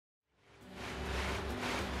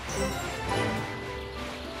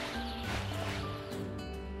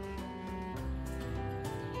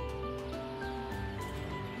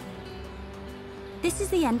This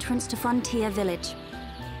is the entrance to Frontier Village.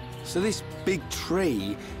 So this big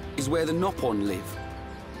tree is where the Heropon live.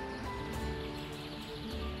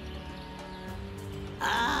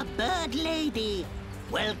 Ah, Bird Lady!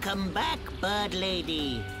 Welcome back, Bird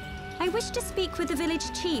Lady! I wish to speak with the village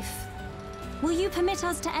chief. Will you permit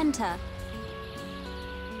us to enter?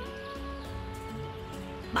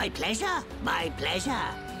 My pleasure, my pleasure.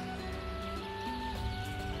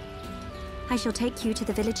 I shall take you to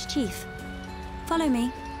the village chief. Follow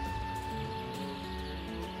me.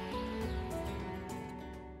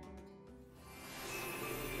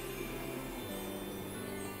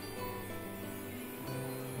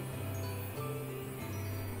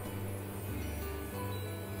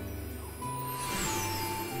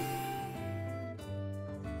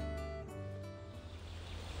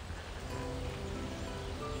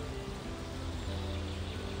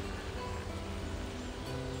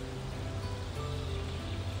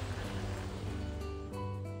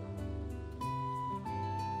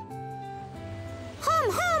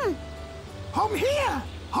 Hum here!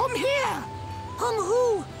 Hum here! Hum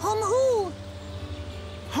who? Hum who?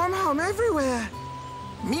 Hum hum everywhere!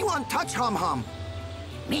 Me want touch hum hum.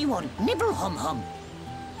 Me want nibble hum hum.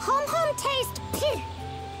 Hum hum taste pih!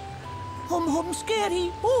 Hum hum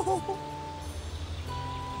scary. Oh.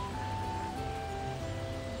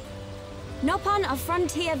 Heropon of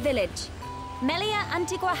Frontier Village. Melia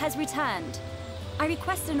Antigua has returned. I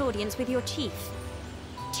request an audience with your chief.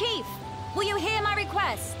 Chief, will you hear my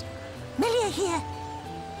request? Melia here.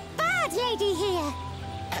 Bird Lady here.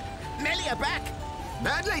 Melia back!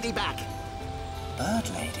 Bird Lady back! Bird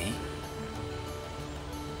Lady?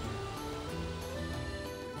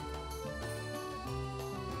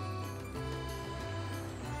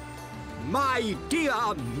 My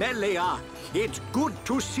dear Melia, it's good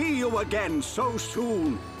to see you again so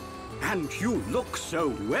soon. And you look so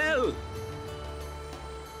well.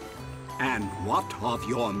 And what of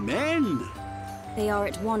your men? They are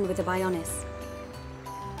at one with the Bionis.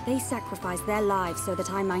 They sacrificed their lives so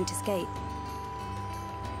that I might escape.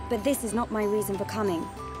 But this is not my reason for coming.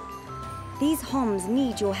 These Homs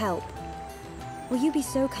need your help. Will you be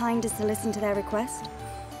so kind as to listen to their request?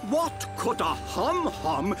 What could a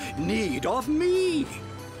hum-hum need of me?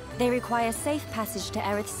 They require safe passage to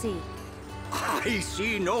Erith Sea. I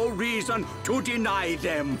see no reason to deny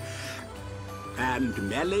them. And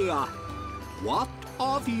Melia, what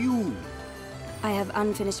of you? I have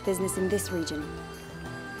unfinished business in this region.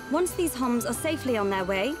 Once these Homs are safely on their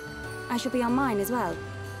way, I shall be on mine as well.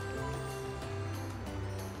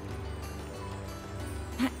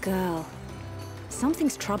 That girl.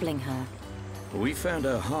 Something's troubling her. We found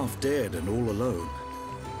her half dead and all alone.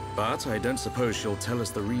 But I don't suppose she'll tell us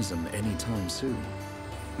the reason anytime soon.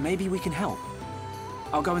 Maybe we can help.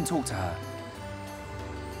 I'll go and talk to her.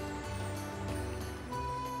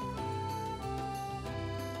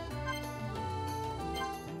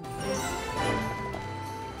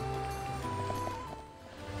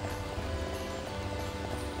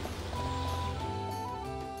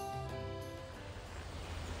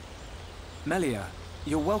 Melia,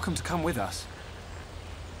 you're welcome to come with us.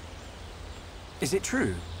 Is it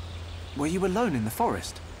true? Were you alone in the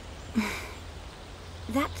forest?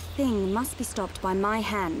 That thing must be stopped by my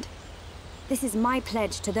hand. This is my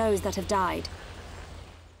pledge to those that have died.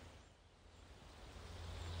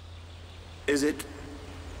 Is it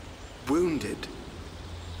wounded?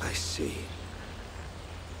 I see.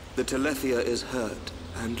 The Telethia is hurt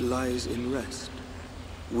and lies in rest,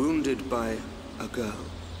 wounded by a girl.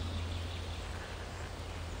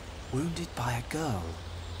 Wounded by a girl?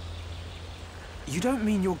 You don't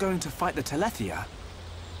mean you're going to fight the Telethia?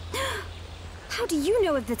 How do you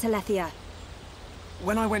know of the Telethia?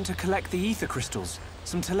 When I went to collect the ether crystals,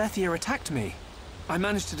 some Telethia attacked me. I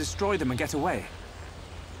managed to destroy them and get away.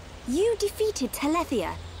 You defeated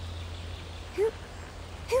Telethia? Who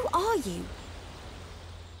are you?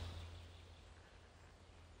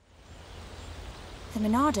 The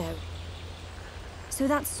Monado. So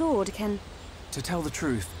that sword can... To tell the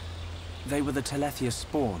truth, they were the Telethia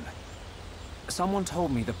spawn. Someone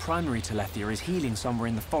told me the primary Telethia is healing somewhere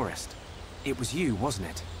in the forest. It was you, wasn't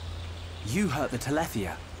it? You hurt the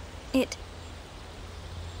Telethia. It...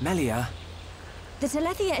 Melia. The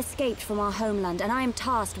Telethia escaped from our homeland, and I am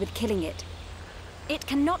tasked with killing it. It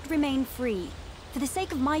cannot remain free. For the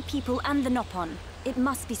sake of my people and the Heropon, it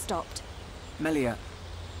must be stopped. Melia,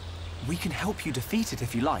 we can help you defeat it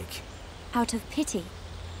if you like. Out of pity?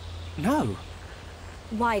 No.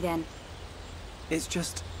 Why then? It's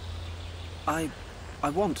just... I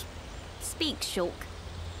want... Speak, Shulk,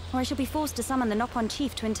 or I shall be forced to summon the Heropon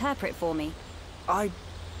chief to interpret for me. I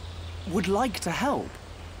would like to help.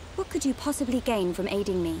 What could you possibly gain from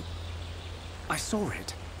aiding me? I saw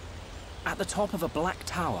it. At the top of a black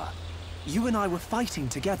tower. You and I were fighting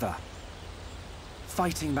together.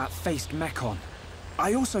 Fighting that faced Mekon.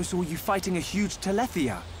 I also saw you fighting a huge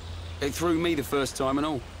Telethia. It threw me the first time and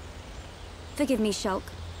all. Forgive me, Shulk,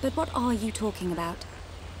 but what are you talking about?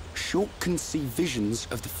 Shulk can see visions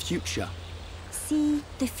of the future. See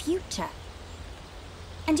the future?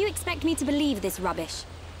 And you expect me to believe this rubbish?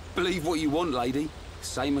 Believe what you want, lady.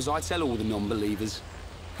 Same as I tell all the non-believers.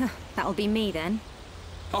 That'll be me then.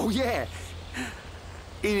 Oh, yeah!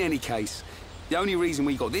 In any case, the only reason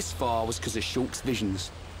we got this far was because of Shulk's visions.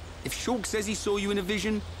 If Shulk says he saw you in a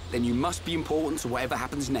vision, then you must be important to whatever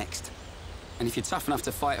happens next. And if you're tough enough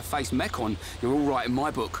to fight a face Mekon, you're all right in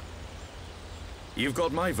my book. You've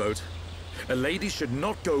got my vote. A lady should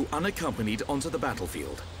not go unaccompanied onto the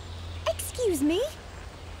battlefield. Excuse me?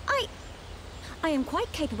 I am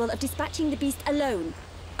quite capable of dispatching the beast alone.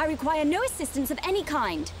 I require no assistance of any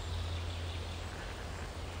kind.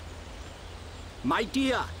 My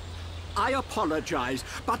dear, I apologize,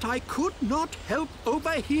 but I could not help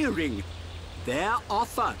overhearing. Their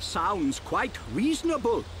offer sounds quite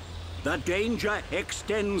reasonable. The danger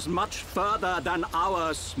extends much further than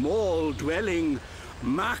our small dwelling.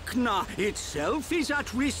 Makna itself is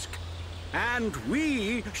at risk. And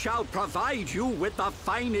we shall provide you with the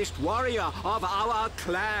finest warrior of our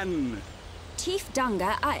clan. Chief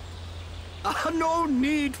Dunga, No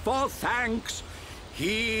need for thanks.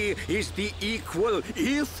 He is the equal,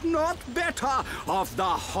 if not better, of the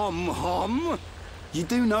Hom-Hom. You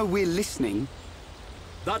do know we're listening.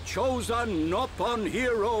 The chosen Nopon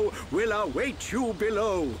hero will await you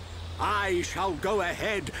below. I shall go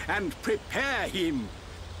ahead and prepare him.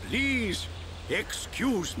 Please,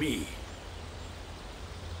 excuse me.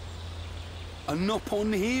 A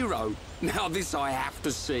Nopon hero? Now this I have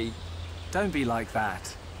to see. Don't be like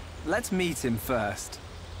that. Let's meet him first.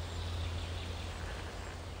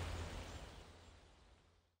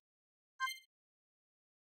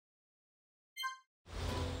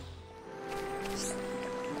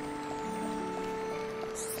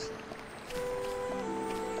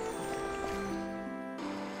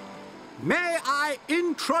 May I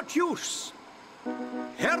introduce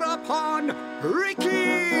Heropon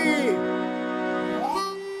Riki!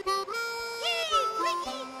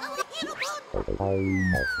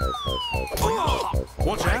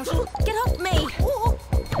 Watch out! get off me!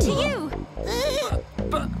 To you!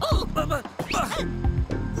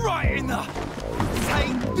 Right in the...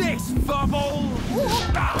 Take this, Fumble!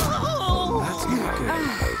 That's not good.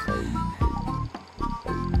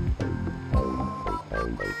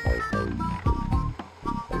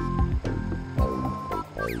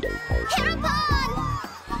 Heropon!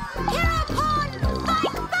 Heropon,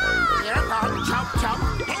 fight back! Heropon, chomp chomp!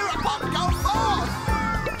 Heropon, go forth!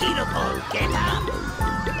 Heropon, get up!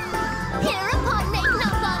 Heropon, make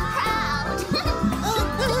Nopon proud!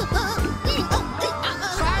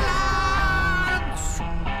 Silence!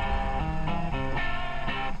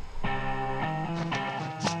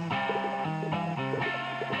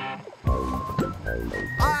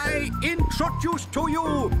 I introduce to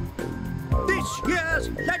you this year's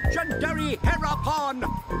legendary Heropon,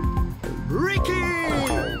 Riki!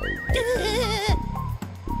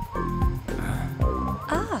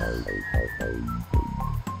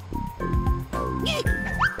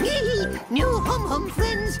 New Hum-Hum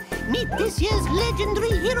friends, meet this year's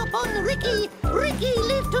legendary Heropon Riki! Riki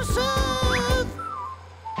live to serve!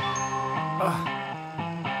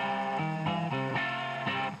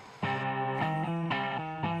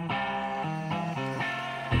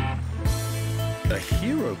 A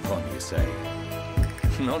Heropon, you say?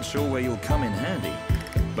 Not sure where you'll come in handy,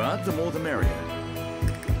 but the more the merrier.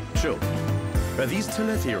 Sure. Are these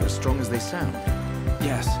Telethia as strong as they sound?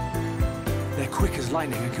 Yes. They're quick as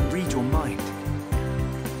lightning and can read your mind.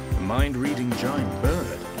 A mind-reading giant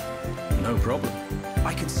bird? No problem.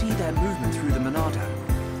 I can see their movement through the Monada.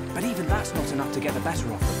 But even that's not enough to get the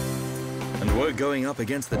better of them. And we're going up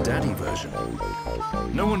against the daddy version.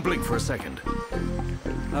 No one blink for a second.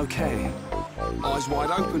 Okay. Eyes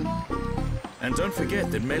wide open. And don't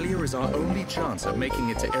forget that Melia is our only chance of making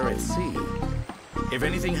it to Erith Sea. If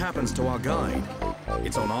anything happens to our guide,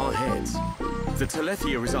 it's on our heads. The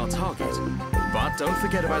Telethia is our target, but don't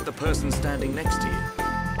forget about the person standing next to you.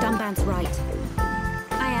 Dunban's right.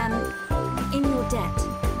 I am in your debt.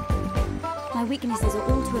 My weaknesses are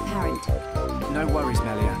all too apparent. No worries,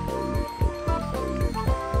 Melia.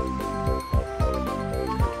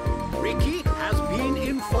 Riki has been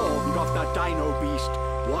informed of the Dino Beast.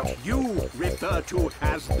 What you refer to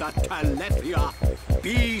as the Telethia.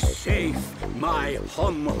 Be safe, my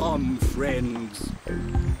hom-hom friends.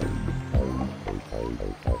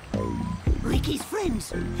 Ricky's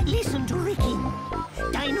friends, listen to Riki.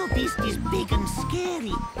 Dino Beast is big and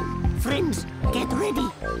scary. Friends, get ready.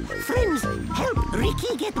 Friends, help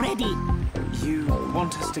Riki get ready. You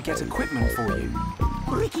want us to get equipment for you?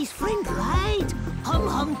 Ricky's friend, right?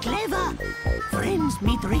 Hom-hom clever. Friends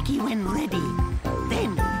meet Riki when ready.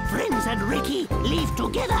 Then, friends and Riki leave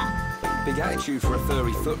together. Big attitude for a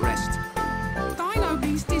furry footrest. Dino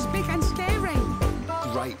Beast is big and scary.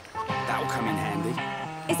 Great. That'll come in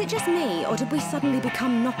handy. Is it just me, or did we suddenly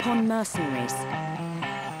become Nopon mercenaries?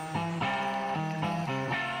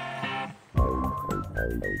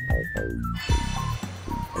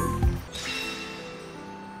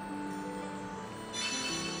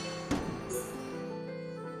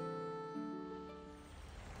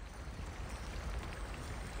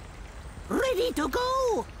 Ready to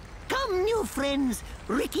go! Come, new friends.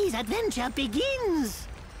 Ricky's adventure begins.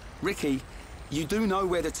 Riki, you do know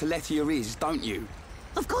where the Telethia is, don't you?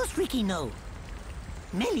 Of course Riki know.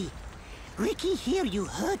 Melly, Riki hear you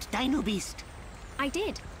hurt Dino Beast. I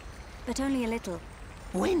did, but only a little.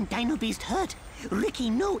 When Dino Beast hurt, Riki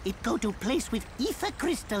know it go to place with ether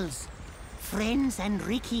crystals. Friends and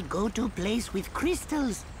Riki go to place with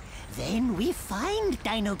crystals. Then we find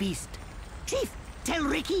Dino Beast. Chief, tell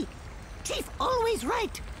Riki. Chief always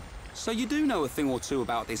right. So you do know a thing or two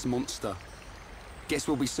about this monster. Guess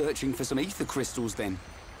we'll be searching for some ether crystals then.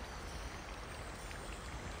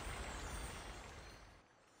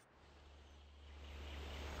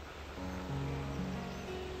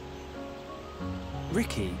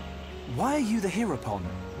 Riki, why are you the Heropon?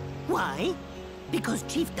 Why? Because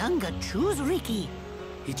Chief Dunga choose Riki.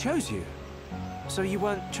 He chose you. So you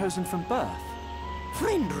weren't chosen from birth?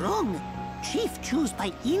 Friend wrong. Chief choose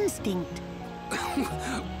by instinct.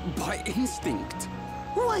 By instinct?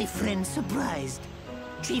 Why friend surprised?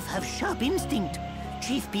 Chief have sharp instinct.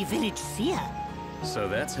 Chief be village seer. So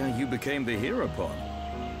that's how you became the Heropon.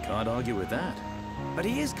 Can't argue with that. But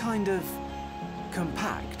he is kind of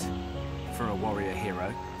compact for a warrior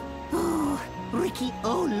hero. Oh, Riki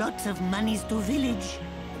owe lots of monies to village.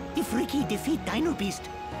 If Riki defeat Dino Beast,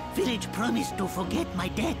 village promised to forget my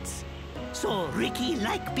debts. So Riki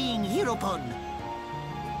like being Heropon.